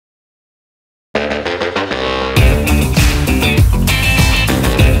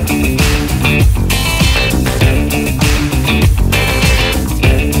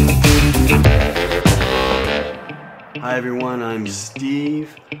everyone. I'm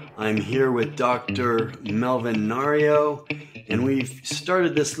Steve. I'm here with Dr. Melvin Nario, and we've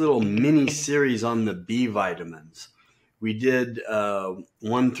started this little mini series on the B vitamins. We did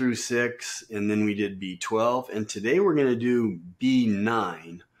 1 through 6, and then we did B12, and today we're going to do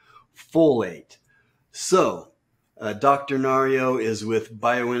B9, folate. So, Dr. Nario is with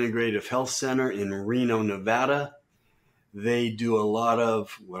Biointegrative Health Center in Reno, Nevada. They do a lot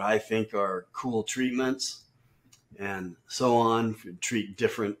of what I think are cool treatments and so on, to treat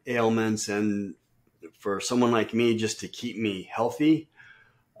different ailments and for someone like me just to keep me healthy.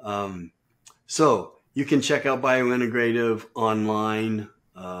 So you can check out Biointegrative online.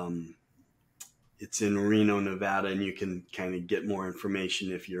 It's in Reno, Nevada, and you can kind of get more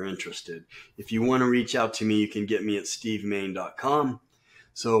information if you're interested. If you want to reach out to me, you can get me at stevemain.com.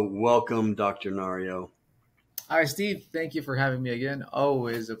 So welcome, Dr. Nario. Hi, Steve. Thank you for having me again.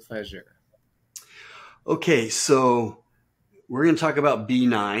 Always a pleasure. Okay, so we're going to talk about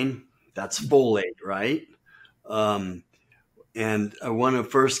B9. That's folate, right? And I want to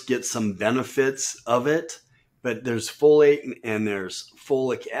first get some benefits of it. But there's folate and there's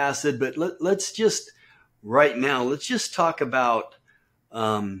folic acid. But let's just, right now, let's just talk about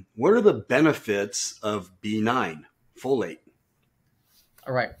what are the benefits of B9, folate?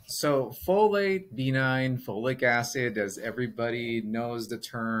 All right. So folate, B9, folic acid, as everybody knows the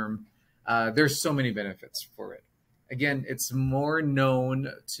term, there's so many benefits for it. Again, it's more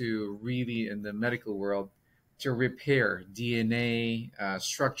known to really in the medical world to repair DNA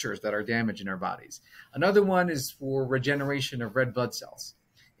structures that are damaged in our bodies. Another one is for regeneration of red blood cells.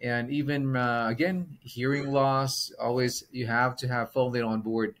 And even, again, hearing loss, always you have to have folate on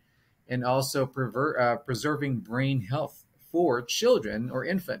board. And also preserving brain health for children or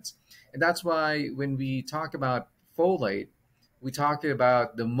infants. And that's why when we talk about folate, we talk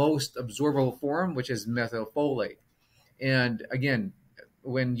about the most absorbable form, which is methylfolate. And again,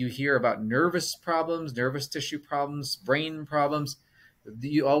 when you hear about nervous problems, nervous tissue problems, brain problems,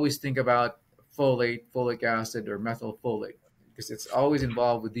 you always think about folate, folic acid, or methylfolate because it's always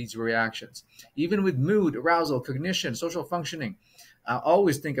involved with these reactions. Even with mood, arousal, cognition, social functioning,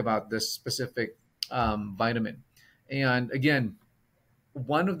 always think about this specific vitamin. And again,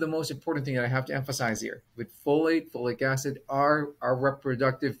 one of the most important things that I have to emphasize here with folate, folic acid are our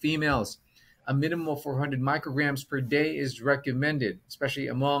reproductive females. A minimum of 400 micrograms per day is recommended, especially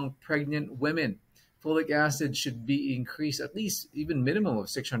among pregnant women. Folic acid should be increased at least even minimum of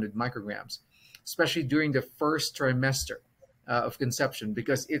 600 micrograms, especially during the first trimester of conception,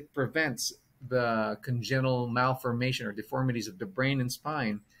 because it prevents the congenital malformation or deformities of the brain and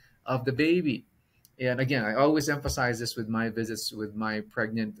spine of the baby. And again, I always emphasize this with my visits with my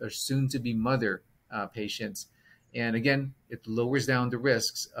pregnant or soon-to-be mother patients. And again, it lowers down the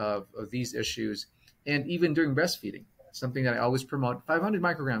risks of these issues. And even during breastfeeding, something that I always promote, 500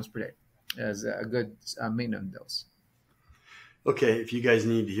 micrograms per day as a good maintenance dose. Okay, if you guys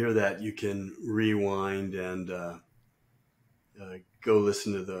need to hear that, you can rewind and go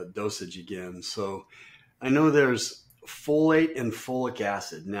listen to the dosage again. So I know there's folate and folic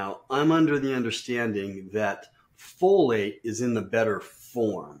acid. Now, I'm under the understanding that folate is in the better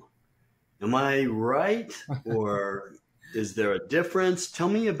form. Am I right? Or is there a difference? Tell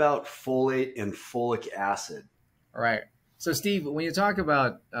me about folate and folic acid. All right. So, Steve, when you talk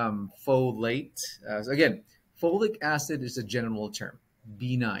about folate, again, folic acid is a general term,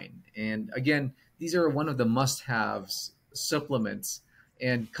 B9. And again, these are one of the must-haves supplements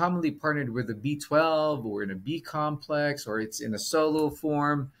and commonly partnered with a B12 or in a B complex, or it's in a solo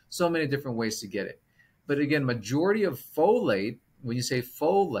form, so many different ways to get it. But again, majority of folate, when you say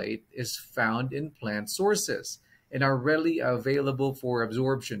folate, is found in plant sources and are readily available for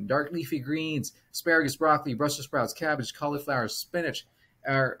absorption. Dark leafy greens, asparagus, broccoli, Brussels sprouts, cabbage, cauliflower, spinach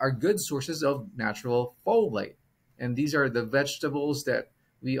are good sources of natural folate. And these are the vegetables that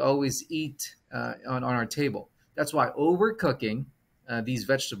we always eat on our table. That's why overcooking these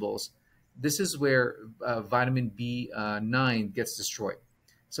vegetables, this is where vitamin B9 gets destroyed.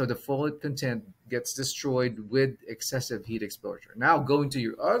 So the folate content gets destroyed with excessive heat exposure. Now going to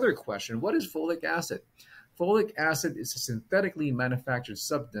your other question, what is folic acid? Folic acid is a synthetically manufactured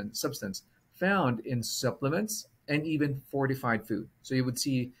substance found in supplements and even fortified food. So you would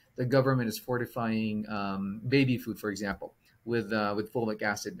see the government is fortifying baby food, for example, with folic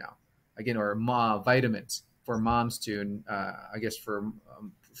acid now. Again, or vitamins for moms to, I guess for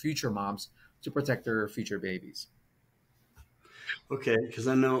future moms to protect their future babies. Okay, because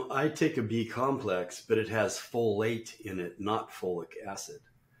I know I take a B complex, but it has folate in it, not folic acid.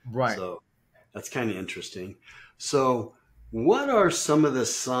 Right. So that's kind of interesting. So what are some of the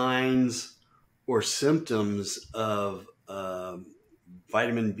signs or symptoms of um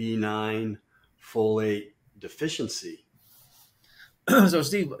vitamin B9 folate deficiency? So,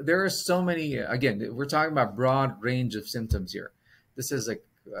 Steve, there are so many. Again, we're talking about broad range of symptoms here. This is like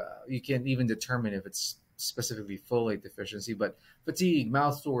you can't even determine if it's specifically folate deficiency, but fatigue,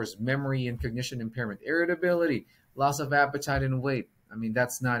 mouth sores, memory and cognition impairment, irritability, loss of appetite and weight. I mean,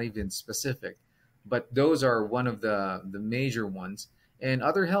 that's not even specific, but those are one of the major ones. And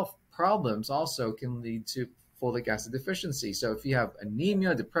other health problems also can lead to folic acid deficiency. So, if you have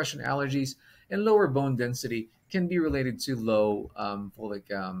anemia, depression, allergies, and lower bone density, can be related to low folic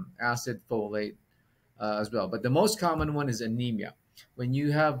acid, folate as well. But the most common one is anemia. When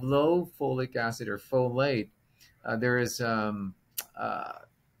you have low folic acid or folate, there is uh,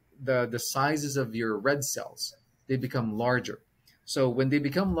 the sizes of your red cells, they become larger. So when they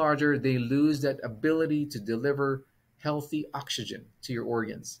become larger, they lose that ability to deliver healthy oxygen to your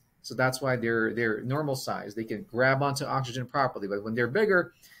organs. So that's why they're normal size. They can grab onto oxygen properly, but when they're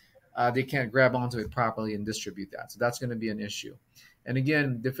bigger, they can't grab onto it properly and distribute that. So that's going to be an issue. And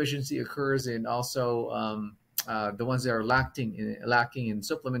again, deficiency occurs in also the ones that are lacking in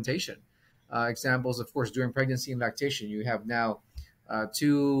supplementation. Examples, of course, during pregnancy and lactation, you have now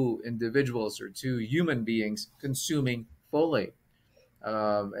two individuals or two human beings consuming folate,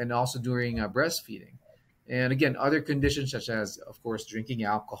 and also during breastfeeding. And again, other conditions such as, of course, drinking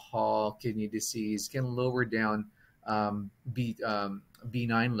alcohol, kidney disease can lower down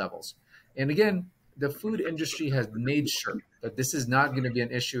B9 levels. And again, the food industry has made sure that this is not going to be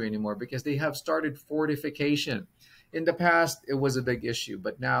an issue anymore because they have started fortification. In the past, it was a big issue,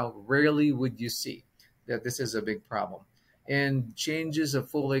 but now rarely would you see that this is a big problem. And changes of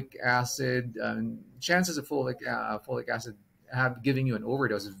folic acid, chances of folic acid have giving you an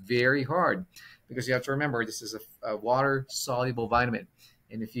overdose is very hard because you have to remember this is a water soluble vitamin,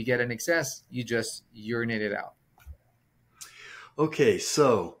 and if you get an excess, you just urinate it out. Okay,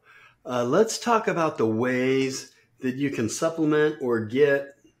 so let's talk about the ways that you can supplement or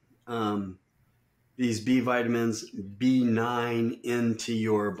get um, these B vitamins B9 into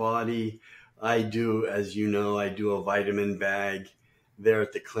your body. I do, as you know, I do a vitamin bag there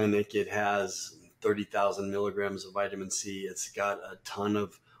at the clinic. It has 30,000 milligrams of vitamin C. It's got a ton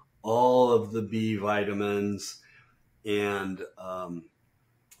of all of the B vitamins and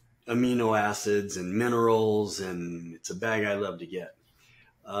amino acids and minerals, and it's a bag I love to get.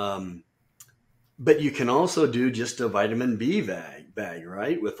 Um, but you can also do just a vitamin B bag,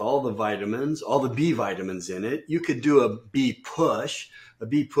 right? With all the vitamins, all the B vitamins in it. You could do a B push. A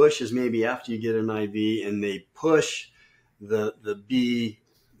B push is maybe after you get an IV and they push the B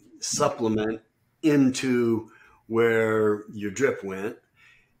supplement into where your drip went.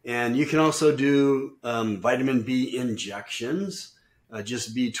 And you can also do vitamin B injections,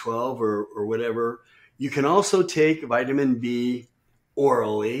 just B12 or whatever. You can also take vitamin B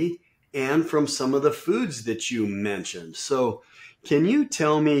orally and from some of the foods that you mentioned. So, can you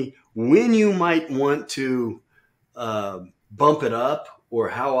tell me when you might want to uh, bump it up or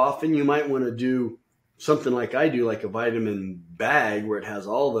how often you might want to do something like I do, like a vitamin bag where it has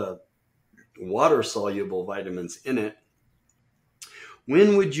all the water soluble vitamins in it?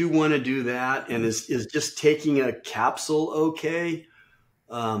 When would you want to do that? And is just taking a capsule okay?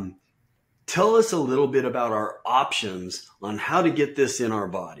 Um, Tell us a little bit about our options on how to get this in our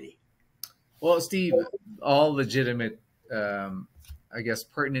body. Well, Steve, all legitimate, um, I guess,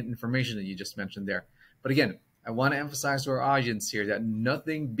 pertinent information that you just mentioned there. But again, I want to emphasize to our audience here that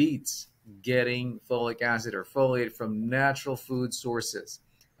nothing beats getting folic acid or folate from natural food sources,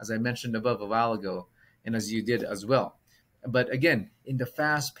 as I mentioned above a while ago, and as you did as well. But again, in the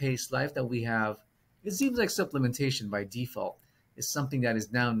fast paced life that we have, it seems like supplementation by default is something that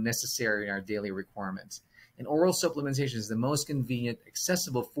is now necessary in our daily requirements. And oral supplementation is the most convenient,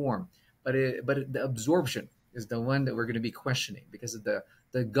 accessible form, the absorption is the one that we're going to be questioning because of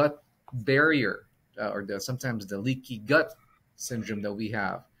the gut barrier, or the sometimes the leaky gut syndrome that we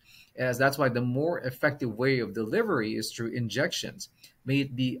have. As that's why the more effective way of delivery is through injections, may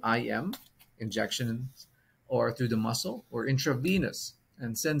it be IM injections or through the muscle or intravenous.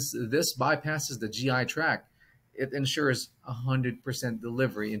 And since this bypasses the GI tract, it ensures 100%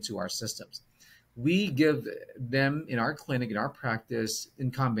 delivery into our systems. We give them in our clinic, in our practice,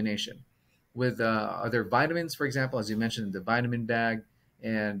 in combination with other vitamins, for example, as you mentioned, the vitamin bag,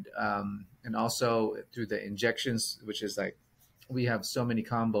 and also through the injections, which is like we have so many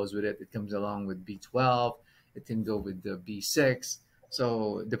combos with it. It comes along with B12. It can go with the B6.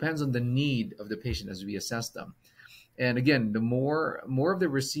 So it depends on the need of the patient as we assess them. And again, the more of the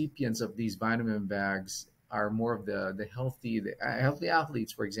recipients of these vitamin bags are more of the healthy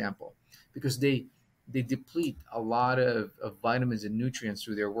athletes, for example, because they deplete a lot of vitamins and nutrients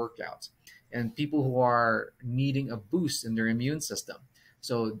through their workouts. And people who are needing a boost in their immune system.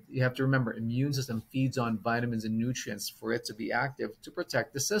 So you have to remember, immune system feeds on vitamins and nutrients for it to be active to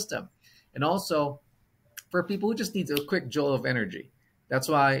protect the system. And also for people who just need a quick jolt of energy. That's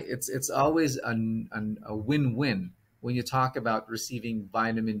why it's always a win-win when you talk about receiving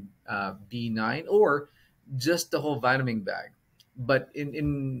vitamin B9 or just the whole vitamin bag. But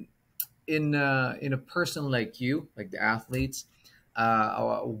in a person like you, like the athletes,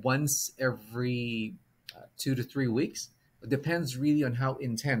 once every 2 to 3 weeks. It depends really on how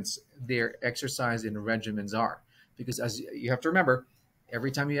intense their exercise and regimens are, because as you have to remember,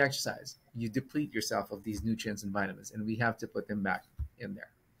 every time you exercise, you deplete yourself of these nutrients and vitamins, and we have to put them back in there.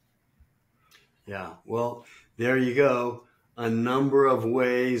 Yeah, well, there you go. A number of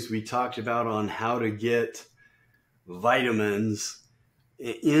ways we talked about on how to get vitamins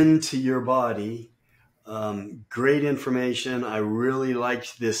into your body. Great information. I really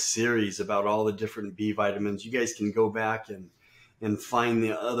liked this series about all the different B vitamins. You guys can go back and find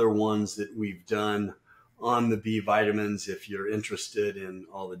the other ones that we've done on the B vitamins if you're interested in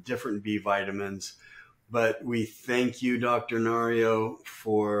all the different B vitamins. But we thank you, Dr. Nario,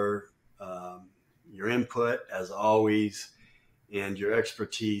 for your input as always and your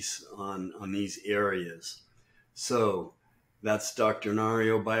expertise on these areas. So that's Dr.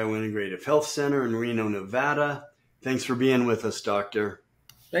 Nario, Biointegrative Health Center in Reno, Nevada. Thanks for being with us, Doctor.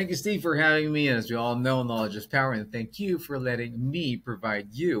 Thank you, Steve, for having me. And as we all know, knowledge is power. And thank you for letting me provide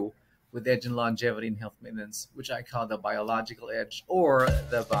you with edge in longevity and health maintenance, which I call the biological edge or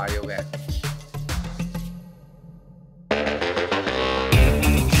the bio edge.